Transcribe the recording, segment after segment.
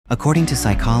According to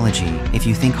psychology, if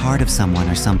you think hard of someone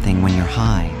or something when you're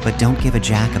high, but don't give a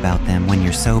jack about them when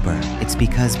you're sober, it's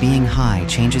because being high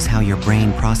changes how your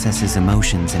brain processes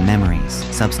emotions and memories.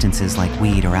 Substances like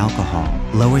weed or alcohol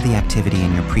lower the activity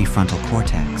in your prefrontal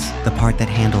cortex, the part that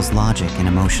handles logic and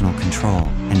emotional control,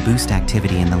 and boost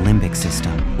activity in the limbic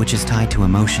system, which is tied to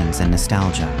emotions and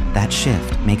nostalgia. That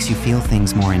shift makes you feel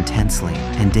things more intensely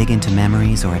and dig into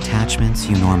memories or attachments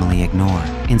you normally ignore.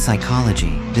 In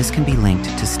psychology, this can be linked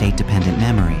to state-dependent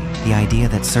memory, the idea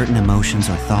that certain emotions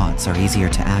or thoughts are easier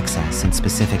to access in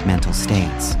specific mental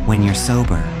states. When you're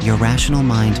sober, your rational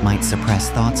mind might suppress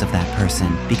thoughts of that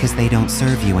person because they don't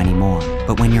serve you anymore.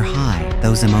 But when you're high,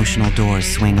 those emotional doors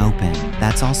swing open.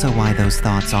 That's also why those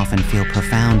thoughts often feel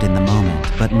profound in the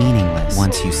moment, but meaningless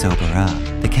once you sober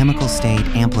up. The chemical state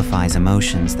amplifies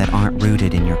emotions that aren't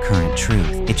rooted in your current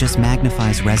truth. It just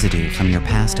magnifies residue from your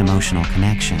past emotional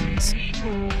connections.